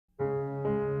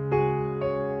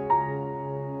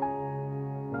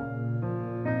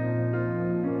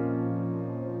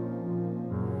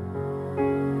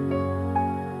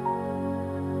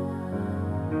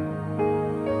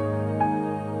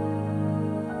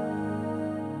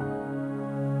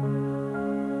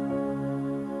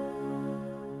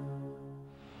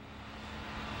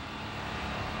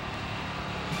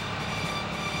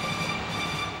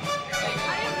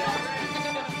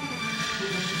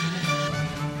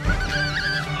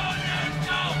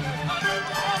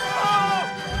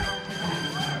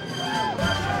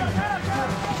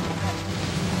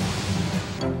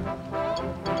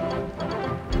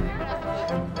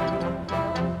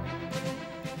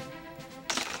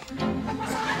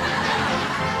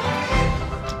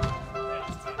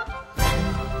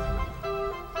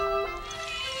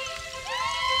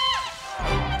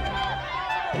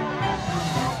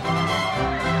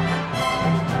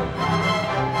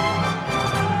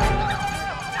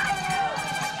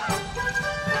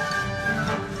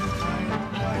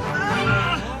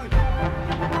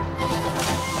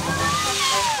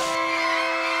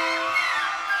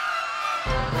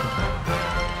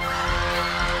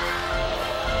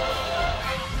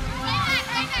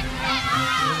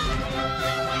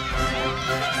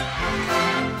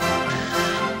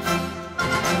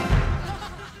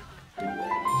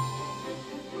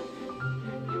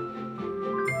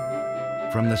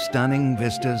From the stunning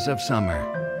vistas of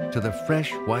summer to the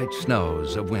fresh white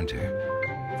snows of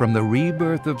winter, from the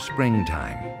rebirth of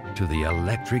springtime to the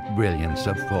electric brilliance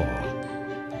of fall.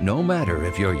 No matter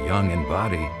if you're young in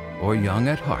body or young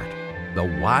at heart,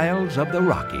 the Wilds of the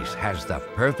Rockies has the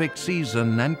perfect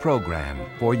season and program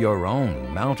for your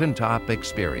own mountaintop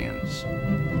experience.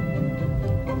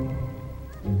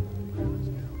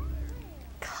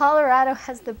 Colorado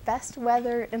has the best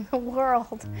weather in the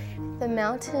world. The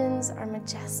mountains are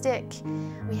majestic.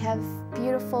 We have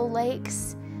beautiful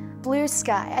lakes, blue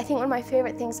sky. I think one of my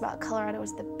favorite things about Colorado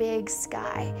is the big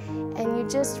sky. And you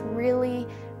just really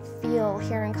feel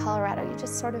here in Colorado, you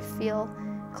just sort of feel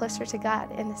closer to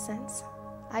God in a sense.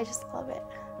 I just love it.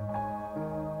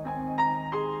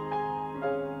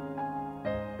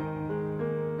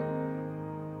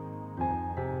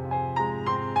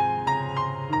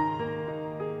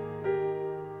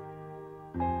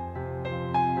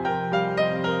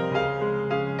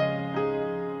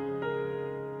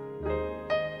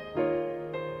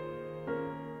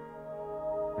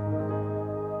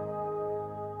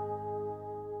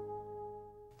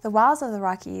 The Wilds of the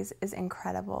Rockies is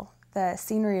incredible. The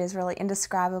scenery is really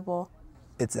indescribable.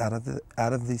 It's out of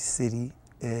the city.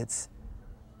 It's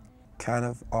kind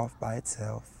of off by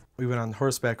itself. We went on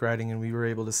horseback riding and we were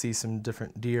able to see some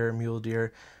different deer, mule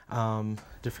deer,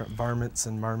 different varmints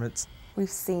and marmots. We've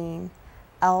seen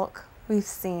elk, we've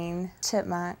seen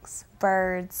chipmunks,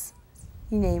 birds,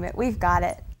 you name it, we've got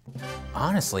it.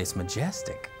 Honestly, it's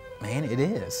majestic. Man, it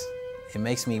is. It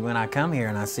makes me, when I come here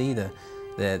and I see the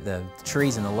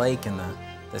trees and the lake and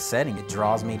the setting, it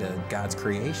draws me to God's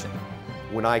creation.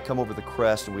 When I come over the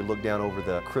crest and we look down over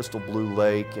the crystal blue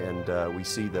lake and we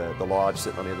see the lodge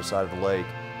sitting on the other side of the lake,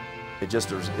 it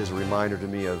just is a reminder to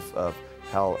me of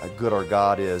how good our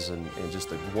God is and just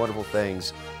the wonderful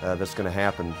things that's going to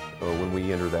happen when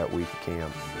we enter that week of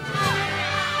camp.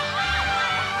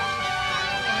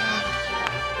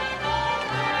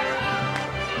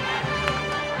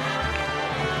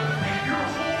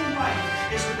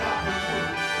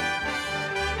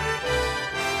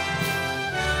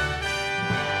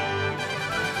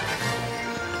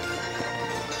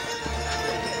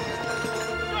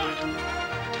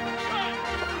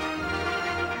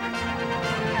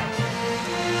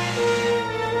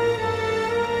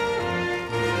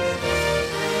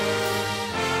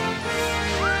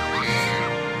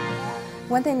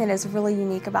 One thing that is really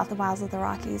unique about the Wilds of the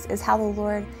Rockies is how the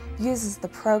Lord uses the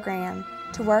program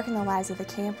to work in the lives of the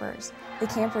campers. The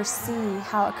campers see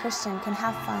how a Christian can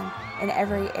have fun in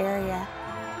every area.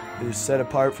 You're set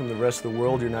apart from the rest of the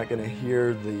world. You're not going to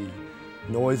hear the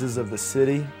noises of the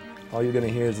city. All you're going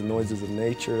to hear is the noises of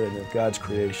nature and of God's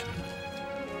creation.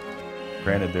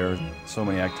 Granted, there are so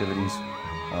many activities,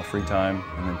 free time,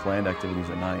 and then planned activities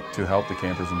at night to help the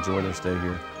campers enjoy their stay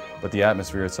here. But the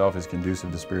atmosphere itself is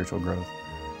conducive to spiritual growth.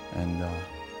 And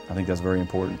I think that's very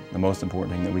important, the most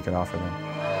important thing that we could offer them.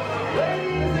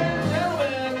 Ladies and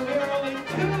gentlemen, we're only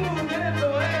 2 minutes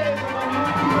away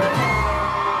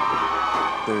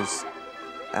from There's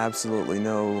absolutely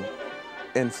no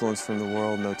influence from the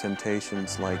world, no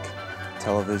temptations like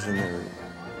television or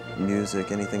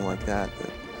music, anything like that.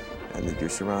 And that you're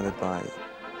surrounded by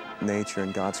nature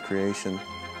and God's creation.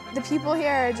 The people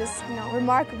here are just,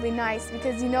 remarkably nice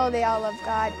because they all love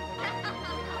God.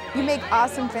 You make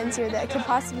awesome friends here that could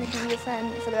possibly be your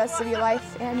friend for the rest of your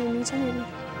life and in eternity.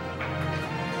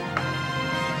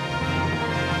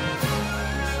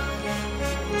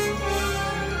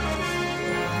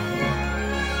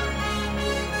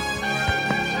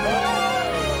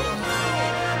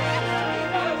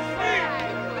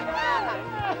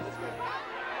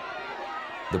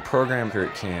 The program here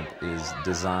at camp is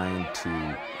designed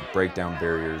to break down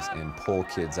barriers and pull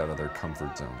kids out of their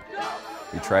comfort zone.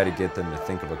 We try to get them to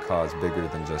think of a cause bigger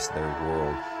than just their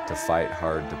world, to fight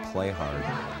hard, to play hard,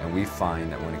 and we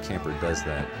find that when a camper does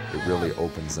that, it really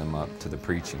opens them up to the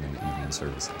preaching in the evening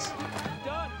services.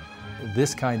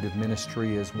 This kind of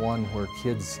ministry is one where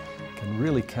kids can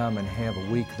really come and have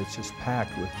a week that's just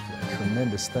packed with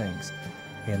tremendous things.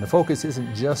 And the focus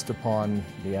isn't just upon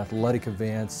the athletic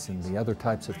events and the other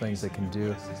types of things they can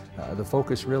do. The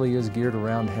focus really is geared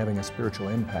around having a spiritual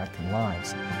impact in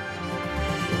lives.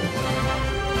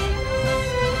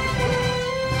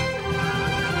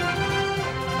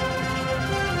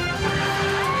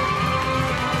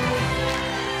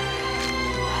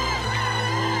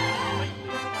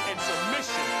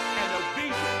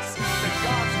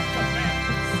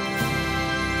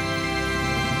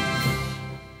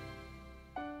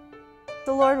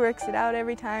 The Lord works it out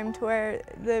every time to where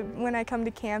when I come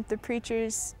to camp, the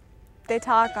preachers, they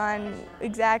talk on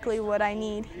exactly what I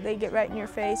need. They get right in your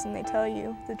face and they tell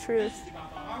you the truth.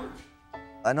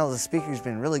 I know the speaker's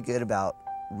been really good about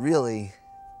really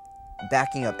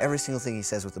backing up every single thing he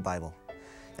says with the Bible.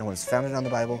 And when it's founded on the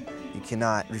Bible, you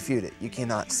cannot refute it. You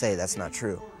cannot say that's not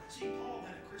true.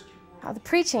 The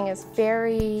preaching is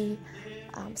very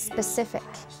specific.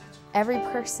 Every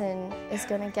person is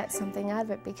going to get something out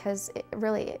of it because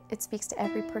it speaks to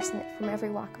every person from every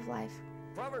walk of life.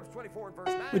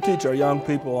 We teach our young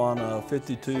people on a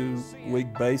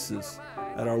 52-week basis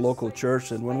at our local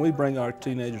church, and when we bring our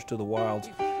teenagers to the wilds,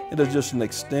 it is just an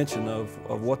extension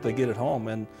of what they get at home.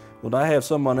 And when I have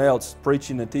someone else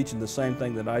preaching and teaching the same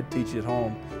thing that I teach at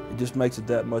home, it just makes it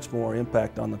that much more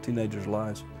impact on the teenagers'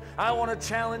 lives. I want to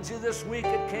challenge you this week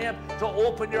at camp to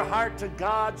open your heart to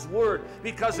God's Word,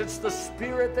 because it's the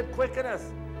Spirit that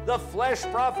quickeneth. The flesh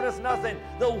profiteth nothing.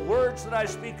 The words that I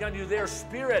speak unto you, their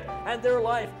spirit and their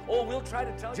life. Oh, we'll try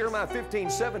to tell you. Jeremiah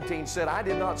 15:17 said, I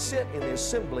did not sit in the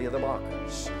assembly of the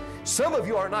mockers. Some of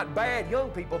you are not bad young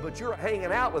people, but you're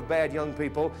hanging out with bad young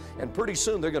people, and pretty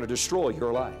soon they're going to destroy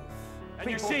your life.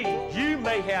 And you see, you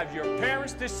may have your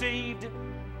parents deceived.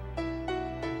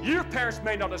 Your parents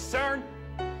may not discern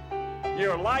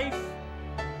your life,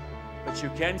 but you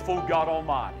can fool God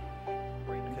Almighty.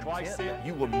 Christ said,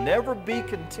 you will never be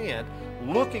content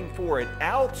looking for it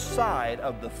outside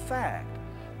of the fact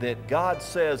that God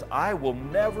says, I will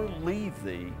never leave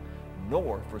thee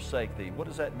nor forsake thee. What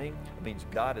does that mean? It means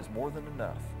God is more than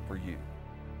enough for you.